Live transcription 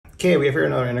Okay, we have here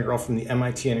another integral from the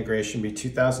MIT Integration Bee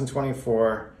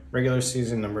 2024, regular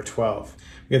season number 12.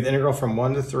 We have the integral from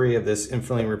 1 to 3 of this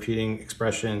infinitely repeating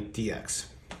expression dx.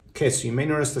 Okay, so you may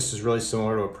notice this is really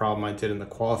similar to a problem I did in the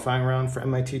qualifying round for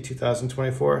MIT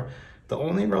 2024. The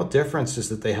only real difference is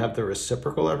that they have the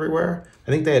reciprocal everywhere. I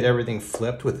think they had everything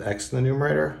flipped with x in the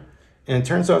numerator. And it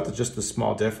turns out that just the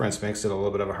small difference makes it a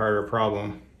little bit of a harder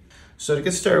problem. So to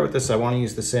get started with this, I want to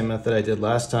use the same method I did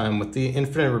last time. With the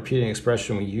infinite repeating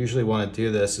expression, we usually want to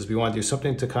do this is we want to do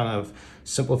something to kind of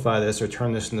simplify this or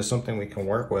turn this into something we can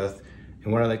work with.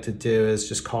 And what I like to do is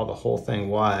just call the whole thing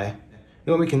y. And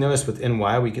what we can notice within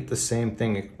y, we get the same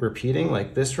thing repeating,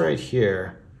 like this right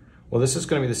here. Well, this is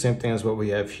going to be the same thing as what we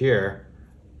have here,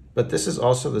 but this is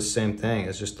also the same thing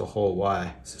as just the whole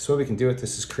y. So what we can do with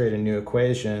this is create a new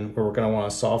equation where we're going to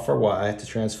want to solve for y to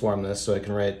transform this. So I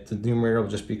can write the numerator will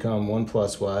just become 1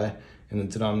 plus y, and the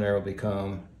denominator will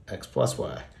become x plus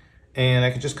y. And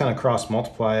I can just kind of cross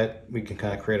multiply it. We can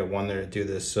kind of create a 1 there to do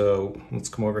this. So let's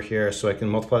come over here. So I can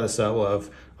multiply this out. We'll have,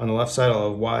 on the left side,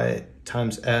 I'll have y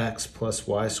times x plus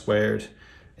y squared.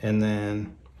 And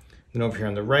then over here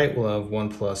on the right, we'll have 1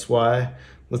 plus y.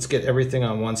 Let's get everything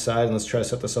on one side and let's try to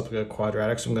set this up like a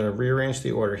quadratic. So I'm going to rearrange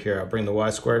the order here. I'll bring the y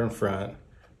squared in front,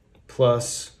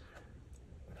 plus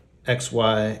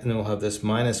xy, and then we'll have this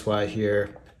minus y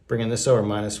here. Bringing this over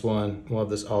minus 1, we'll have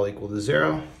this all equal to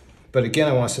 0. But again,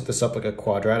 I want to set this up like a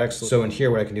quadratic. So in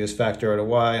here, what I can do is factor out a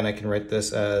y, and I can write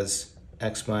this as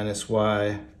x minus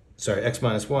 1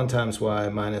 times y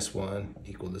minus 1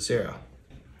 equal to 0.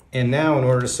 And now in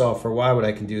order to solve for y, what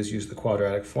I can do is use the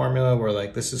quadratic formula where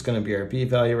like this is going to be our b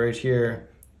value right here,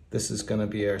 this is going to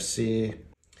be our c,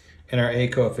 and our a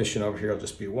coefficient over here will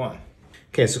just be 1.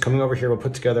 Okay, so coming over here, we'll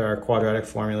put together our quadratic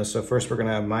formula. So first we're going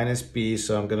to have minus b,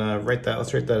 so I'm going to write that,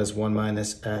 let's write that as 1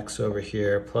 minus x over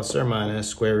here, plus or minus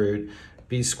square root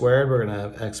b squared. We're going to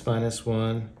have x minus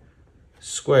 1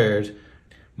 squared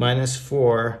minus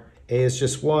 4, a is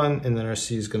just 1, and then our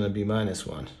c is going to be minus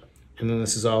 1. And then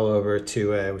this is all over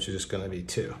 2a, which is just going to be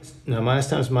 2. Now minus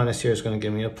times minus here is going to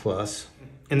give me a plus.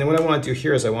 And then what I want to do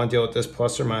here is I want to deal with this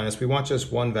plus or minus. We want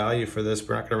just one value for this.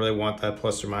 We're not going to really want that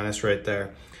plus or minus right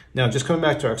there. Now just coming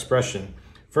back to our expression.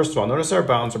 First of all, notice our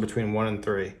bounds are between 1 and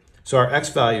 3. So our x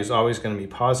value is always going to be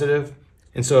positive.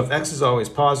 And so if x is always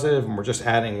positive and we're just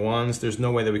adding ones, there's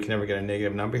no way that we can ever get a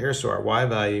negative number here. So our y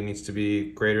value needs to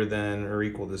be greater than or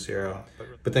equal to 0.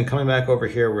 But then coming back over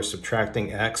here, we're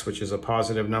subtracting x, which is a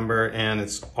positive number, and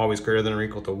it's always greater than or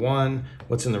equal to 1.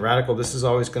 What's in the radical? This is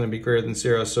always going to be greater than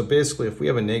 0. So basically, if we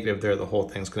have a negative there, the whole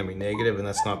thing's going to be negative, and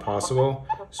that's not possible.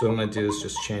 So what I'm going to do is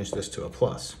just change this to a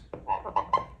plus.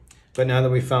 But now that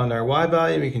we found our y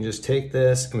value, we can just take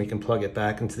this and we can plug it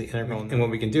back into the integral. And what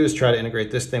we can do is try to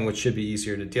integrate this thing, which should be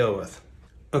easier to deal with.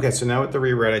 Okay, so now with the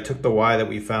rewrite, I took the y that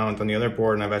we found on the other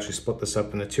board and I've actually split this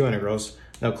up into 2 integrals.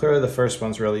 Now clearly the first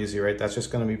one's real easy, right? That's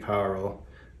just going to be power rule.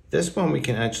 This one we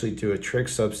can actually do a trig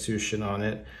substitution on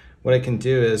it. What I can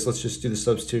do is, let's just do the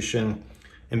substitution.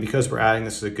 And because we're adding,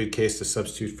 this is a good case to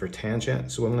substitute for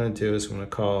tangent. So what I'm going to do is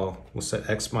we'll set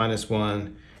x minus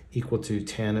 1 equal to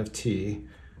tan of t.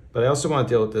 But I also want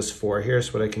to deal with this 4 here,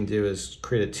 so what I can do is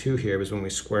create a 2 here, because when we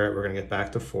square it, we're going to get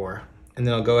back to 4. And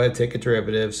then I'll go ahead and take a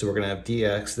derivative, so we're going to have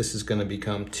dx. This is going to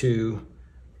become 2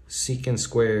 secant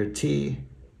squared t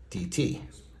dt.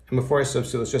 And before I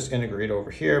substitute, let's just integrate over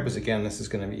here, because again, this is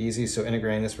going to be easy. So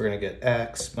integrating this, we're going to get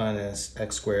x minus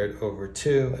x squared over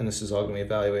 2, and this is all going to be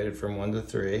evaluated from 1 to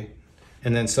 3.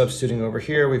 And then substituting over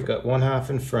here, we've got 1/2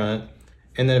 in front.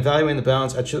 And then evaluating the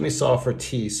balance, actually let me solve for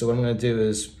t. So what I'm going to do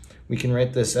is, we can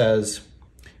write this as,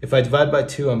 if I divide by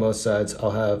 2 on both sides,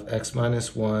 I'll have x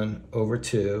minus 1 over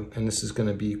 2, and this is going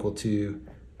to be equal to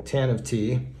tan of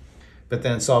t. But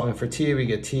then solving for t, we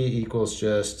get t equals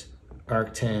just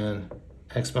arctan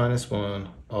x minus 1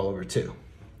 all over 2.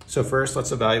 So first,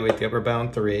 let's evaluate the upper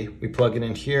bound 3. We plug it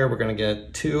in here, we're going to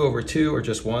get 2 over 2, or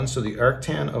just 1. So the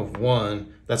arctan of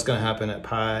 1, that's going to happen at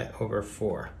pi over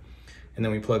 4. And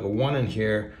then we plug a 1 in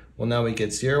here. Well, now we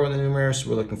get 0 in the numerator, so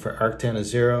we're looking for arctan of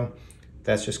 0.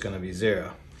 That's just going to be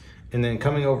 0. And then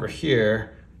coming over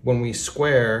here, when we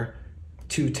square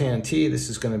 2 tan t, this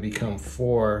is going to become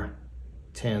 4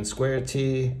 tan squared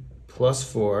t plus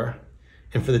 4.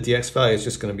 And for the dx value, it's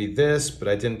just going to be this, but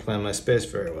I didn't plan my space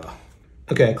very well.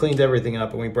 Okay, I cleaned everything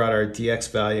up, and we brought our dx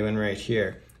value in right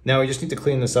here. Now we just need to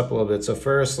clean this up a little bit. So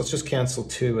first, let's just cancel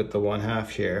 2 with the 1/2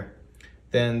 here.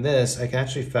 Then this, I can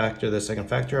actually factor this. I can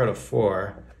factor out a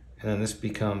 4. And then this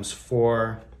becomes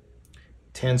 4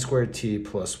 tan squared t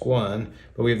plus 1.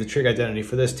 But we have the trig identity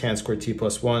for this, tan squared t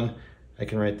plus 1. I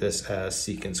can write this as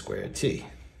secant squared t.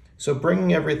 So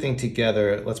bringing everything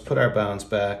together, let's put our bounds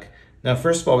back. Now,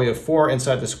 first of all, we have 4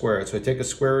 inside the square root. So I take a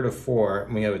square root of 4,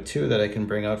 and we have a 2 that I can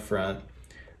bring out front.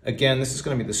 Again, this is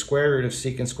going to be the square root of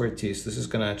secant squared t. So this is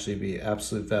going to actually be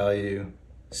absolute value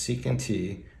secant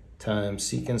t times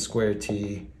secant squared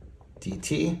t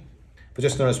dt. But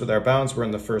just notice with our bounds, we're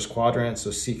in the first quadrant, so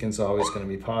secant's always going to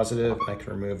be positive. I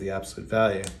can remove the absolute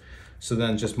value. So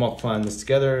then just multiplying this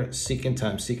together, secant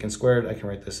times secant squared, I can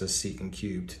write this as secant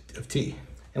cubed of t.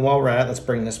 And while we're at it, let's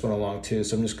bring this one along too.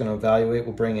 So I'm just going to evaluate.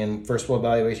 We'll bring in, first we'll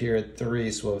evaluate here at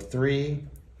 3. So we'll have 3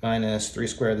 minus 3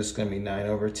 squared. This is going to be 9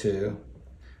 over 2.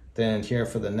 Then here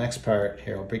for the next part,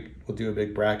 here we'll do a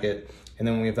big bracket. And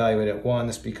then when we evaluate at 1,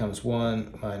 this becomes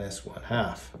 1 minus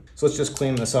 1/2. So let's just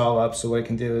clean this all up. So what I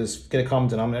can do is get a common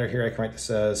denominator here. I can write this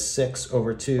as 6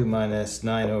 over 2 minus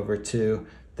 9 over 2.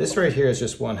 This right here is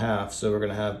just 1/2. So we're going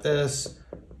to have this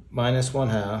minus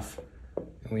 1/2.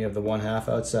 And we have the 1/2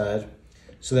 outside.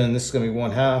 So then this is going to be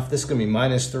 1/2. This is going to be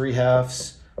minus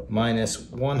 3/2 minus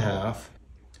 1/2.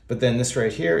 But then this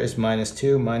right here is minus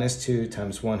 2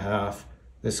 times 1/2.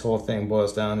 This whole thing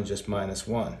boils down to just minus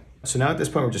 1. So now at this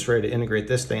point, we're just ready to integrate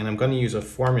this thing. And I'm going to use a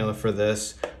formula for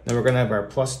this. Then we're going to have our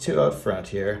plus 2 out front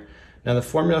here. Now the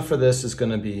formula for this is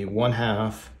going to be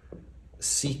 1/2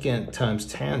 secant times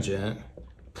tangent.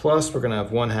 Plus we're going to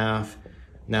have 1/2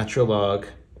 natural log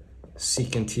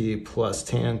secant t plus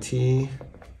tan t.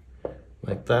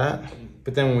 Like that.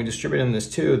 But then when we distribute in this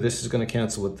 2, this is going to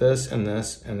cancel with this, and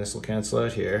this will cancel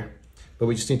out here. But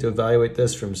we just need to evaluate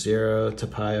this from 0 to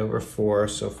pi over 4.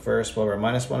 So first, well, we're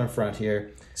minus 1 in front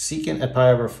here. Secant at pi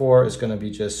over 4 is going to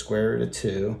be just square root of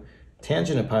 2.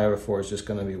 Tangent at pi over 4 is just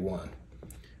going to be 1.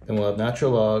 Then we'll have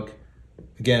natural log.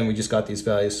 Again, we just got these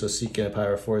values, so secant at pi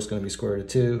over 4 is going to be square root of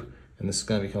 2, and this is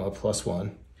going to become a plus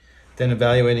 1. Then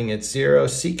evaluating at 0,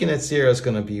 secant at 0 is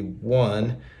going to be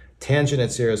 1. Tangent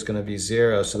at 0 is going to be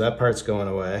 0, so that part's going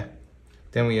away.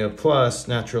 Then we have plus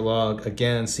natural log.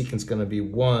 Again, secant's going to be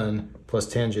 1 plus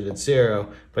tangent at 0,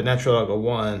 but natural log of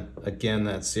 1, again,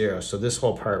 that's 0. So this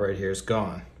whole part right here is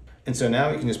gone. And so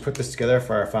now we can just put this together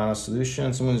for our final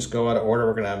solution. So we'll just go out of order.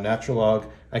 We're going to have natural log.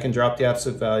 I can drop the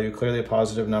absolute value, clearly a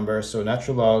positive number. So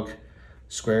natural log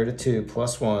square root of 2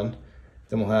 plus 1.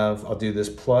 Then we'll have, I'll do this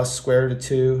plus square root of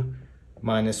 2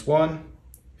 minus 1,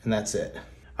 and that's it.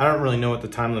 I don't really know what the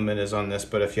time limit is on this,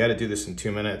 but if you had to do this in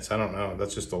 2 minutes, I don't know.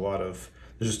 That's just there's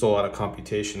just a lot of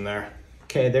computation there.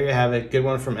 Okay, there you have it. Good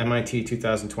one from MIT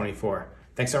 2024.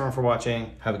 Thanks everyone for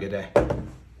watching. Have a good day.